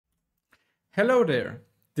Hello there!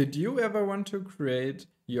 Did you ever want to create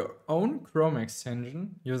your own Chrome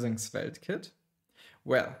extension using SvelteKit?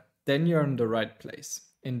 Well, then you're in the right place.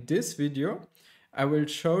 In this video, I will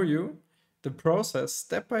show you the process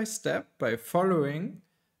step by step by following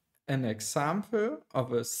an example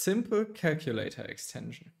of a simple calculator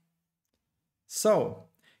extension. So,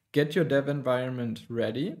 get your dev environment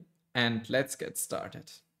ready and let's get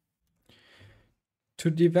started. To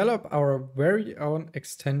develop our very own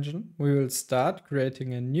extension, we will start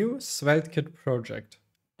creating a new SvelteKit project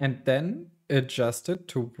and then adjust it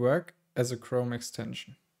to work as a Chrome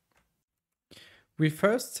extension. We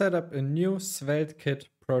first set up a new SvelteKit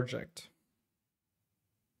project.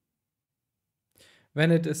 When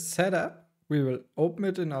it is set up, we will open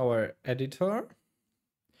it in our editor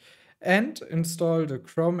and install the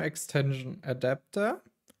Chrome extension adapter,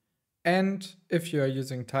 and if you are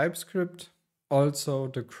using TypeScript, also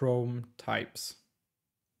the Chrome types.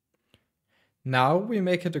 Now we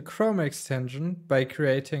make it a Chrome extension by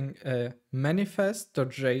creating a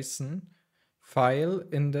manifest.json file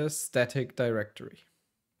in the static directory.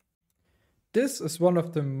 This is one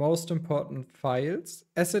of the most important files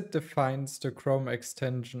as it defines the Chrome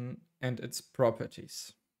extension and its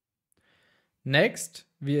properties. Next,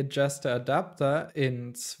 we adjust the adapter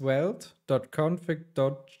in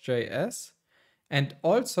svelte.config.js and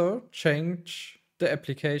also change the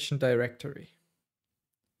application directory.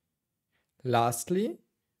 Lastly,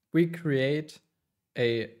 we create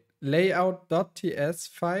a layout.ts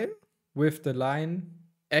file with the line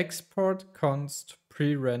export const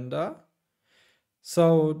pre-render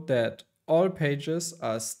so that all pages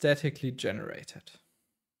are statically generated.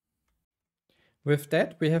 With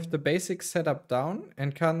that, we have the basic setup down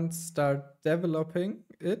and can start developing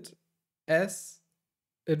it as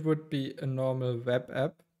it would be a normal web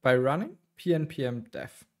app by running pnpm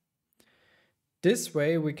dev. This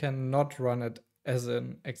way we cannot run it as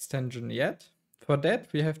an extension yet. For that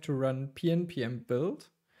we have to run pnpm build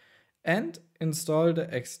and install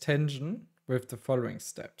the extension with the following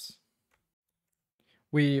steps.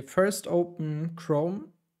 We first open Chrome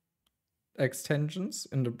extensions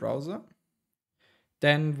in the browser.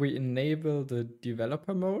 Then we enable the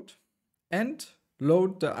developer mode and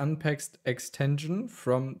load the unpacked extension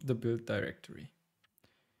from the build directory.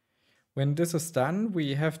 When this is done,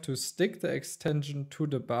 we have to stick the extension to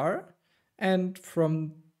the bar, and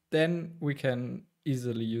from then we can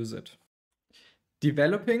easily use it.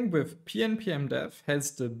 Developing with pnpm dev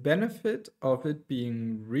has the benefit of it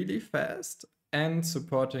being really fast and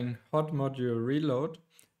supporting hot module reload,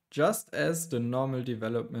 just as the normal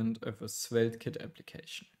development of a SvelteKit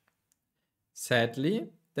application. Sadly,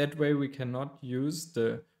 that way we cannot use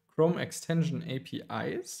the Chrome extension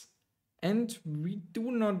APIs, and we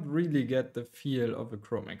do not really get the feel of a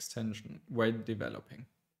Chrome extension while developing.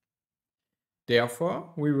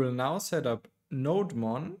 Therefore, we will now set up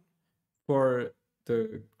nodemon for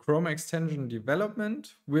the Chrome extension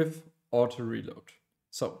development with auto reload.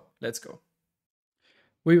 So let's go.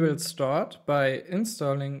 We will start by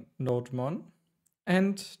installing nodemon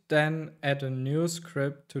and then add a new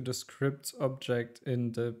script to the scripts object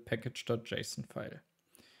in the package.json file.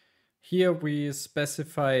 Here we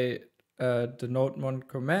specify the nodemon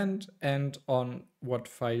command and on what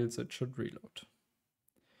files it should reload.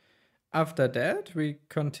 After that, we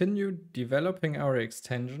continue developing our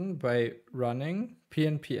extension by running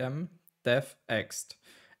pnpm dev ext,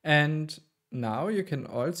 and now you can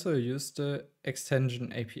also use the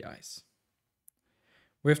extension APIs.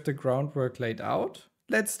 With the groundwork laid out,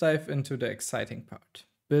 let's dive into the exciting part,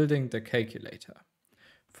 building the calculator.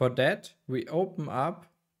 For that, we open up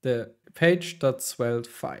the page.svelte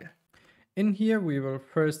file. In here, we will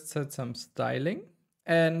first set some styling,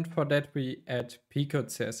 and for that we add Pico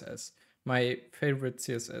CSS, my favorite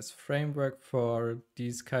CSS framework for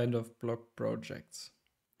these kind of blog projects.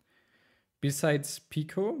 Besides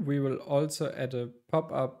Pico, we will also add a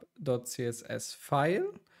popup.css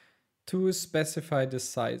file to specify the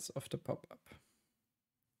size of the pop-up.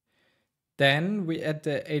 Then we add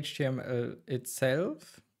the HTML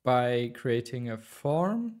itself by creating a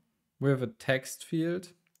form with a text field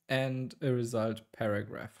and a result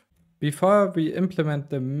paragraph. Before we implement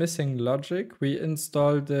the missing logic, we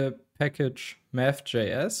install the package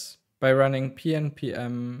math.js by running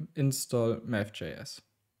pnpm install math.js.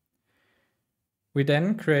 We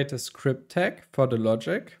then create a script tag for the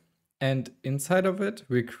logic, and inside of it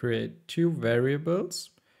we create two variables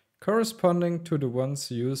corresponding to the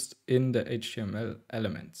ones used in the HTML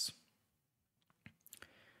elements.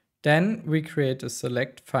 Then we create a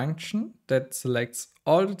select function that selects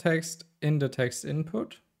all the text in the text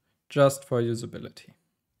input just for usability.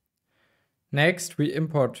 Next, we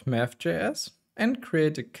import math.js and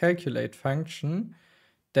create a calculate function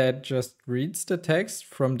that just reads the text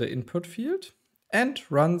from the input field and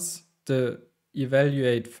runs the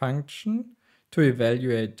evaluate function to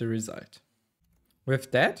evaluate the result.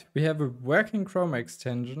 With that, we have a working Chrome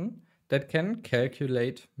extension that can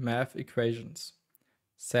calculate math equations.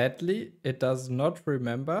 Sadly, it does not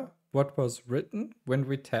remember what was written when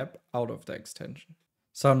we tap out of the extension.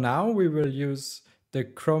 So now we will use the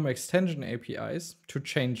Chrome extension APIs to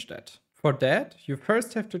change that. For that, you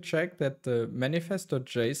first have to check that the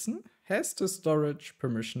manifest.json has the storage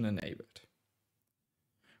permission enabled.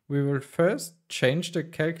 We will first change the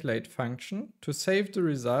calculate function to save the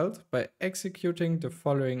result by executing the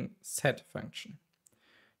following set function.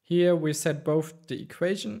 Here we set both the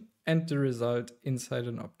equation and the result inside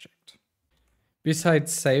an object.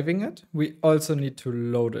 Besides saving it, we also need to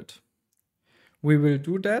load it. We will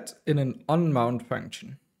do that in an onMount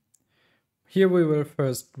function. Here we will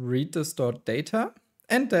first read the stored data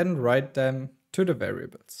and then write them to the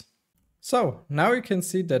variables. So now you can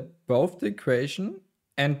see that both the equation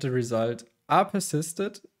and the result are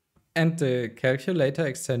persisted and the calculator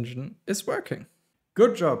extension is working.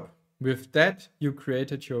 Good job! With that, you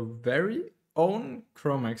created your very own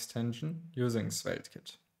Chrome extension using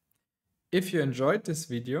SvelteKit. If you enjoyed this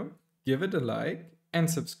video, give it a like and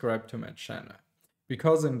subscribe to my channel,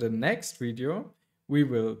 because in the next video we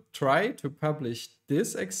will try to publish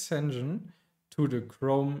this extension to the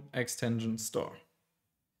Chrome extension store.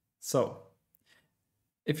 So,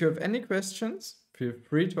 if you have any questions, feel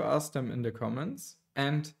free to ask them in the comments,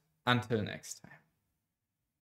 and until next time.